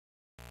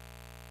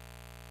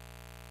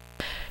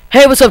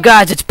Hey, what's up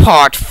guys, it's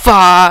part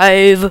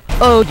 5.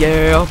 Oh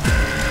yeah.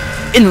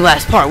 In the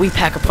last part, we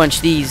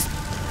pack-a-punch these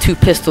two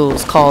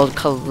pistols called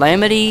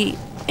Calamity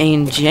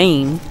and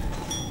Jane.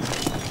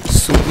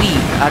 Sweet,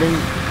 I didn't...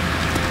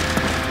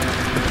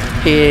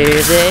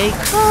 Here they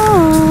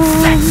come.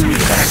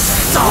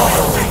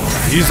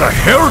 He's a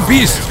hell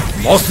beast,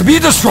 must be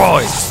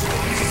destroyed.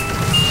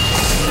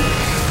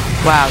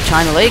 Wow,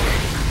 China Lake?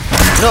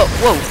 No,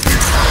 whoa.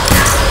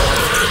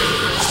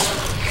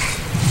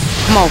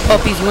 Come on,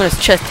 puppies, you want to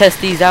test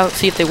these out,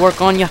 see if they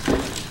work on you?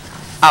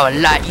 I will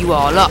light you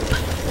all up.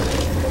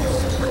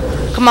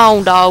 Come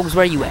on, dogs,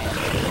 where you at?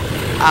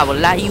 I will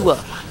light you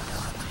up.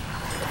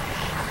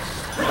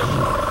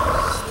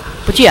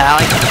 But yeah, I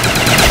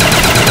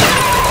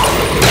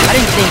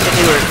didn't think that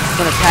they were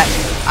gonna pack.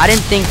 I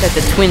didn't think that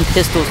the twin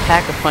pistols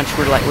pack-a-punch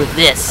were like with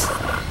this.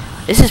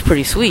 This is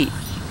pretty sweet.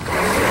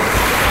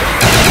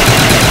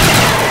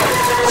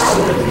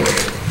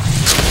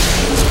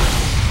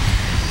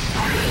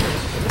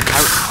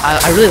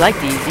 I really like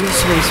these.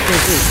 These are really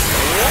good.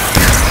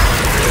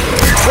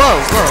 Whoa,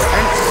 whoa.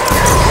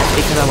 That's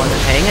because I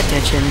wasn't paying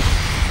attention.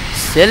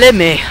 Silly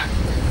me.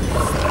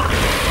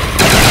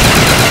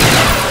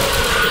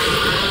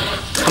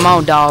 Come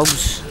on,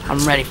 dogs.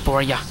 I'm ready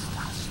for ya. I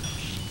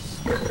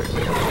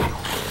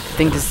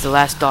think this is the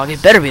last dog.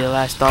 It better be the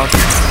last dog.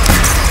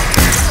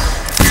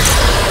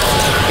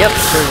 Yep,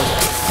 sure.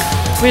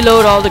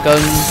 Reload all the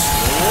guns.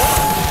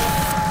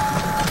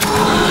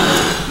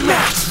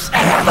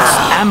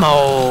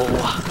 Ammo.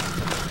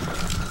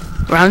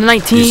 Round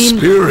 19. The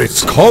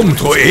spirits come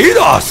to aid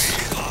us.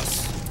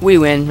 We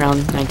win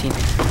round 19.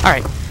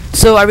 Alright,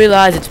 so I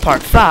realize it's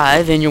part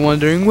 5 and you're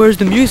wondering where's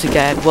the music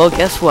at? Well,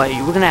 guess what?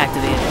 We're gonna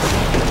activate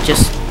it.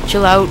 Just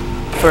chill out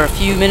for a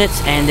few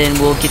minutes and then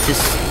we'll get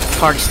this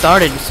party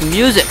started with some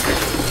music.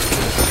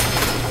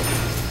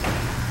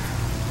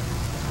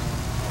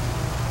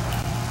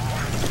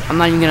 I'm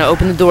not even gonna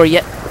open the door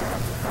yet.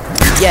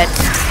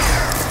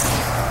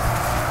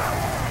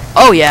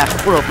 Oh yeah,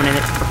 we're opening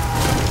it.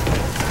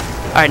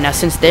 Alright, now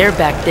since they're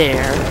back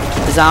there,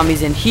 the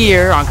zombies in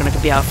here aren't gonna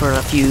be out for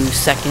a few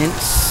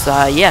seconds.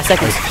 Yeah,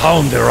 seconds. I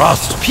found the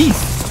last piece.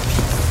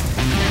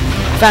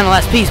 Found the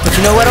last piece, but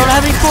you know what? I don't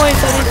have any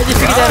points. I just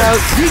figured that out.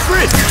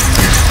 Secret.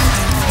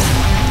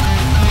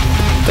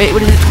 Wait,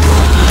 what is it?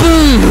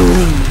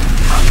 Boom!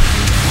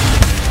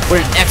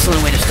 What an excellent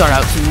way to start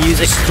out some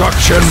music.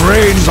 Destruction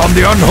reigns on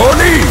the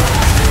unholy.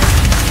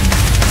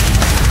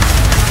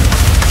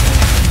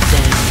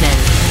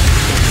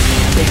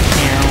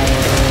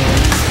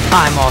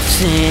 I'm off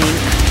sync.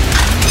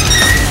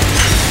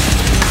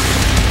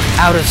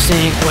 Out of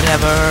sync,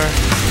 whatever.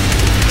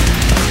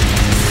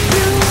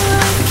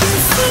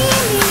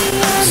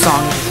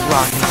 Song is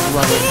rocking, I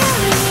love it.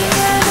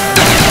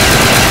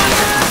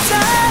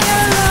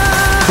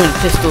 Twin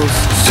pistols,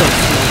 so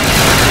sweet.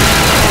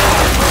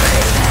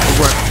 It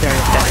works very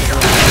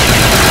effectively.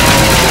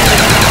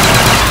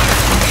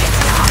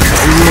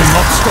 You will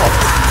not stop.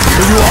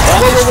 You are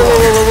all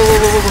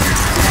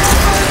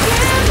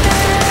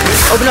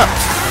Open up.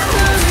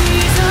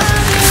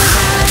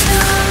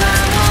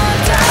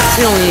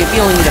 We only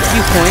need a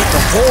few points.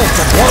 The fourth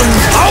of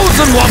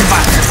 1,000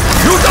 wombats!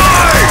 You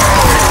die!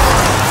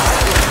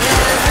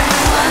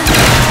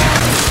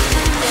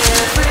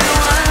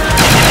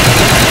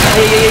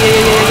 Hey.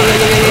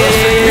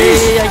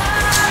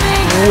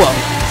 Whoa.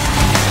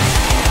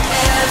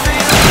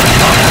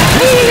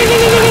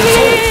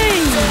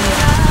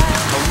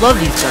 I love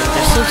these guns,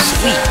 they're so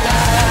sweet.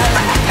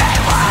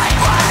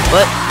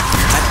 But I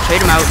have to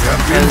trade them out because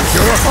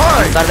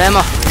I'm out of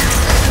ammo.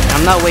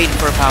 I'm not waiting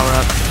for a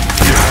power-up.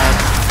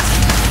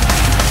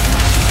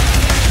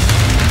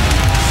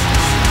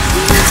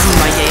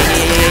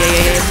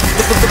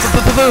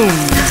 Boom!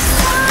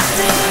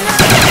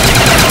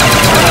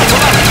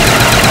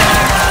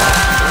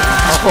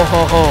 Oh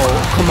ho ho!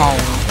 Come on!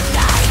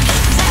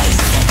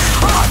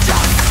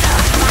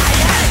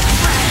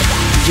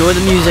 Enjoy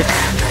the music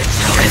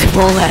because it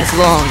won't last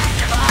long.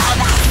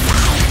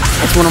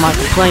 That's one of my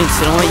complaints.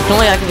 You can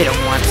only activate it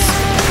once.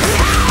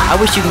 I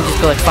wish you can just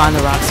go like find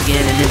the rocks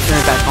again and then turn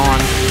it back on.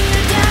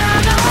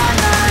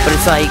 But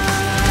it's like,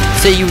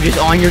 say you were just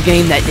on your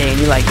game that day and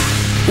you're like,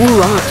 ooh,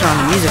 I'm gonna turn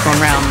on the music on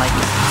round like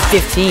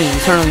 15. You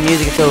turn on the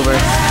music, it's over,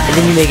 and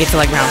then you make it to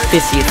like round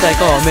 50. It's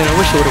like, oh man, I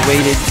wish I would have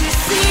waited.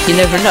 You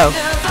never know.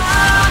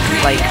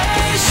 Like,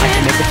 I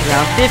can make it to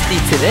round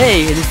 50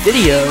 today in this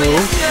video.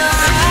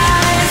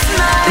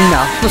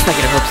 No, let's not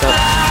get our hopes up.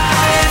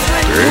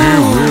 They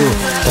will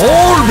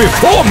fall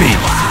before me.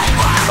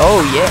 Oh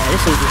yeah,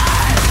 this is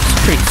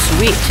pretty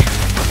sweet.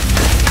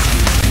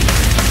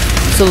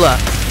 So look,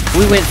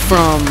 we went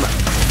from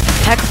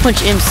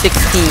Pack-a-Punch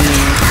M16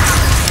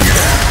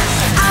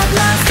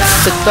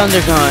 to Thunder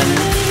Gun,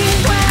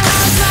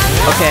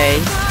 okay,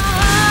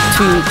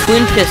 to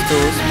twin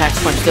pistols,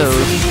 Pack-a-Punch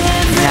those,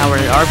 now we're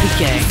at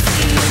RPK.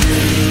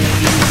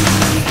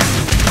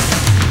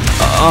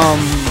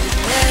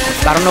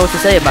 I don't know what to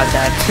say about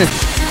that.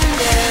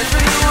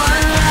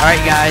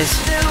 Alright guys,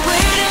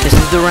 this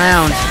is the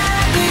round.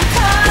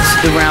 It's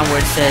the round where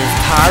it says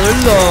Tyler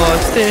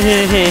lost.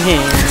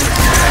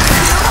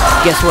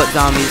 Guess what,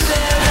 zombies?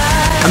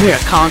 I'm here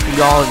to conquer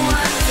all of you.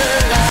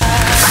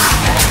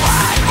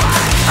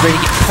 Ready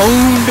to get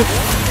pwned?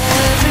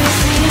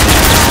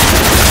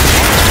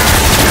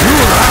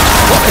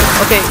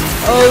 Okay.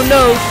 Oh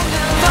no.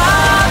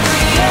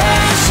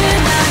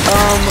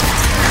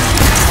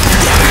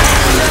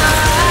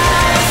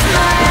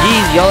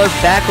 Geez, y'all are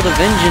back with a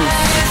vengeance.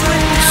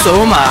 So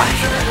am I.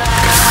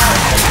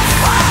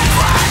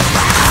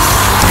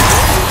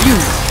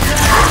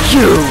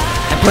 You.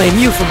 I blame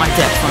you for my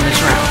death on this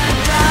round.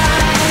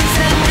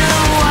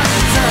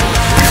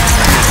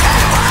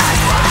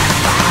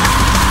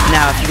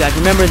 Now, if you guys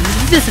remember,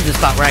 this is the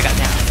spot where I got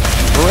down.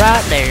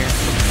 Right there.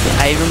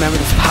 I remember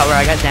the spot where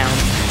I got down.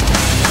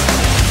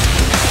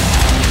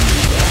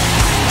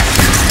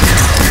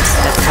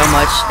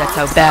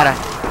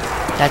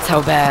 That's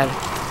how bad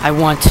I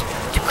want to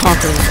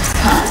conquer this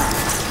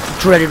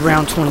dreaded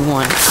round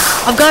 21.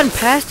 I've gotten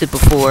past it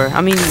before.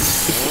 I mean, I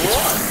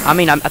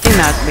think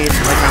I made it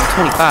to like round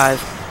 25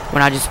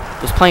 when I just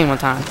was playing one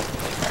time.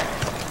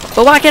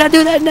 But why can't I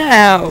do that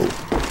now?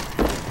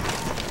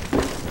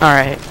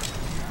 Alright.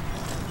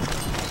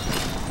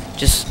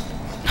 Just,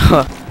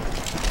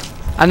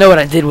 I know what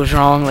I did was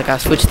wrong. Like, I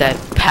switched that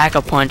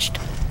Pack-a-Punch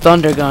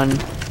Thunder Gun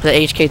to the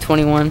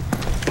HK-21.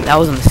 That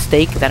was a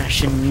mistake that I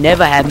should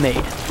never have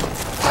made.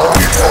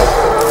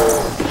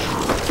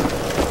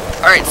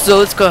 Alright, so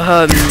let's go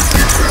ahead and,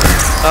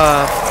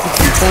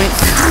 15 points.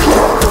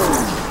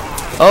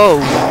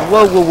 Oh,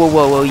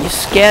 whoa, you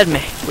scared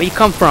me. Where you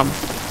come from?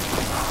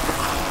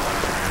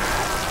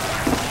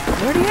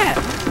 Where are you at?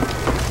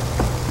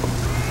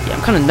 Yeah,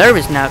 I'm kind of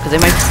nervous now, because they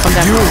might just come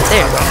down from the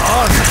stairs.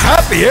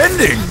 Unhappy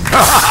ending!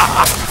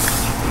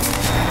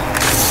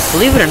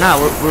 Believe it or not,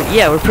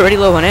 we're pretty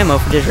low on ammo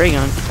for this ray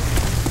gun.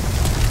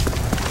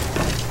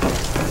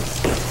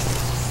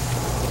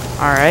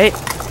 Alright.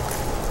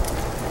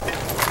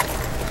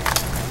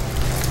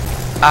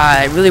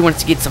 I really wanted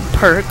to get some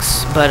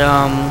perks, but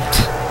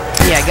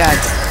yeah, guys,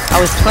 I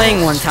was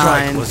playing one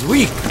time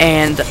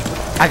and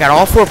I got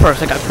all 4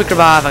 perks. I got quick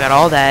revive, I got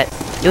all that.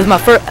 It was my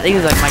first, I think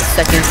it was like my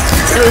second,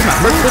 it was my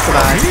first quick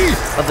revive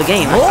of the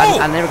game.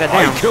 I never got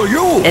down.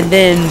 And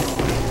then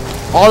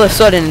all of a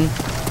sudden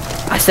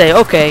I say,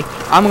 okay,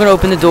 I'm gonna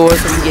open the door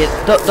so we can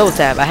get double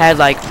tap. I had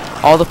like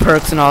all the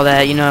perks and all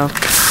that, you know.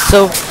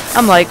 So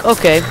I'm like,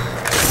 okay,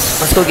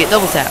 let's go get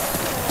double tap.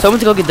 So I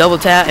went to go get double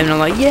tap, and I'm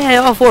like, yeah,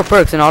 all 4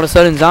 perks, and all of a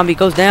sudden, zombie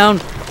goes down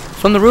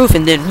from the roof,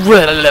 and then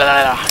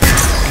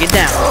get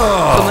down. So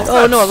I'm like,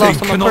 oh no, I lost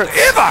all my perks.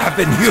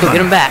 Let's go get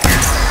him back.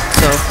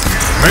 So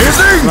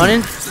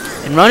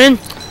running.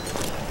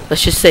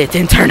 Let's just say it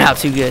didn't turn out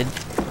too good.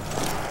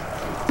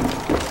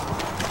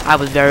 I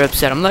was very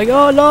upset. I'm like,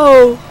 oh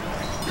no,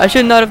 I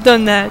should not have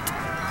done that.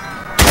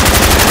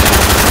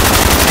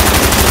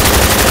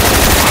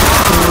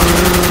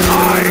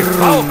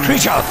 Foul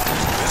creature!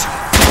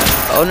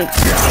 Oh no.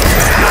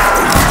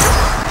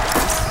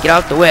 Get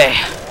out the way.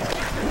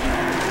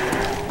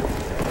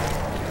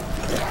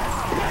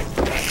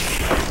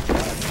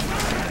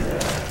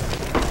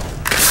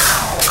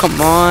 Come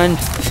on.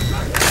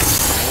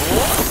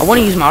 I want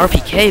to use my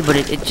RPK, but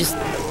it takes too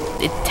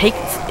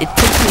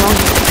long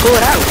to pull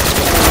it out.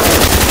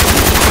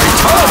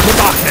 Return to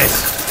darkness!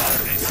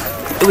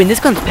 I mean, this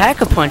gun's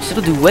Pack-a-Punch.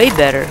 It'll do way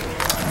better.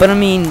 But I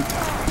mean,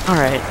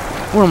 alright.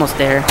 We're almost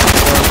there.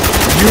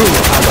 You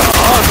have an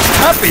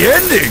unhappy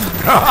ending!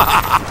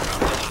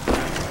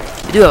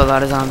 We do have a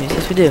lot of zombies.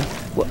 Yes, we do.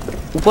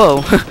 Whoa.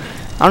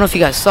 I don't know if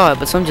you guys saw it,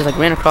 but some just like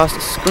ran across the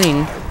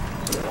screen.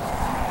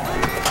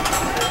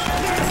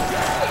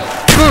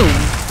 Boom!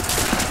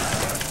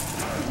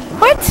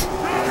 What?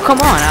 Come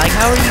on, like,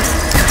 how are you?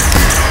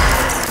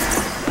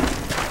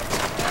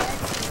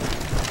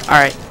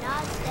 Alright.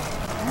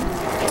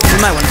 We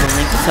might want to go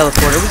link the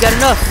teleporter. We got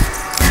enough.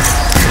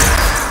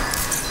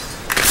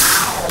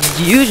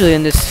 Usually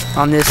on this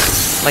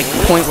like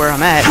point where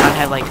I'm at, I'd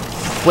have like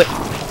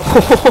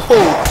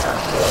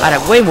I'd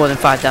have way more than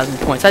 5,000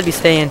 points. I'd be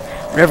saying,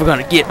 whatever I'm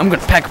gonna get, I'm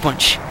gonna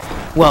Pack-a-Punch.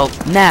 Well,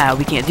 now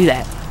we can't do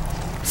that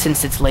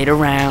since it's later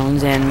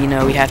rounds, and you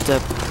know we have to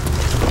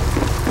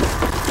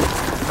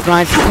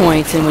grind for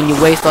points. And when you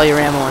waste all your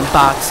ammo on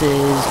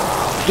boxes,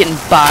 getting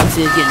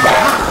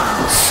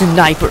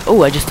sniper.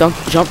 Oh, I just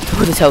jumped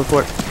with a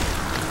teleport.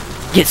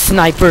 Get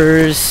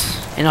snipers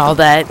and all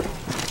that.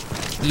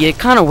 You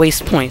kind of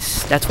waste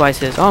points. That's why it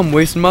says, oh, I'm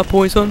wasting my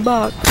points on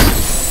box.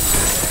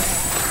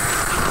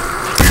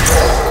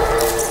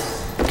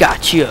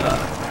 Gotcha.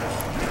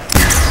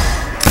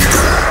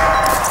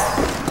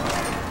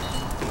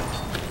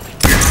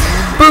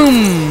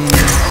 Boom!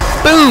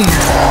 Boom!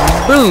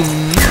 Boom!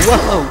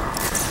 Whoa!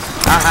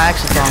 I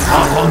actually saw him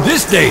coming. On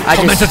this day,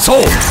 tormented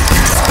soul,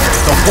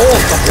 the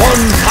fourth of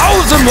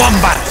 1,000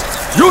 wombats,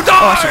 you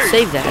die! Oh, I should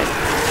save that.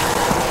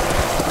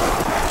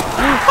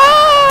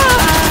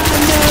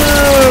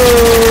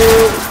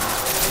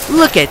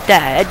 Look at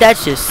that.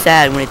 That's just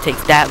sad when it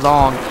takes that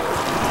long.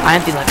 I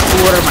emptied like a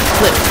quarter of my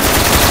clip.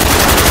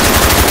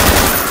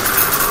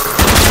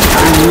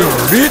 will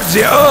rid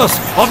the earth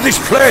of this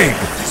plague.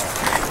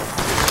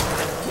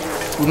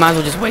 We might as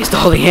well just waste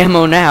all the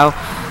ammo now.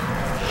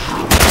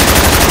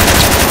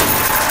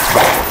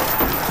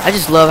 I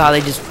just love how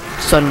they just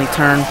suddenly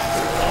turn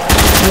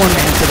one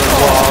man to the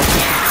wall.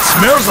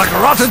 Smells like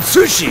rotten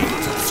sushi.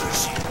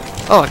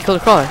 Oh, I killed a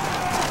crawler.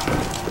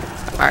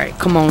 Alright,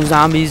 come on,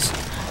 zombies.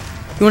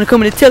 You wanna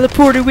come in the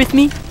teleporter with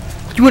me?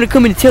 You wanna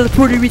come in the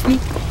teleporter with me?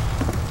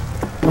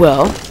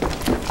 Well,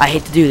 I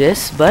hate to do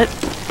this, but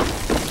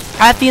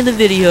at the end of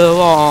the video,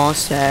 aw,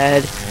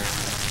 sad.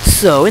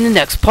 So, in the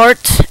next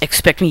part,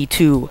 expect me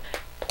to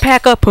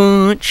pack a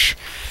punch.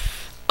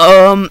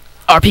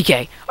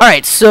 RPK.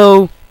 Alright,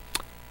 so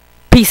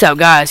peace out,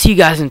 guys. See you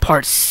guys in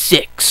part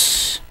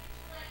 6.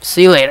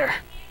 See you later.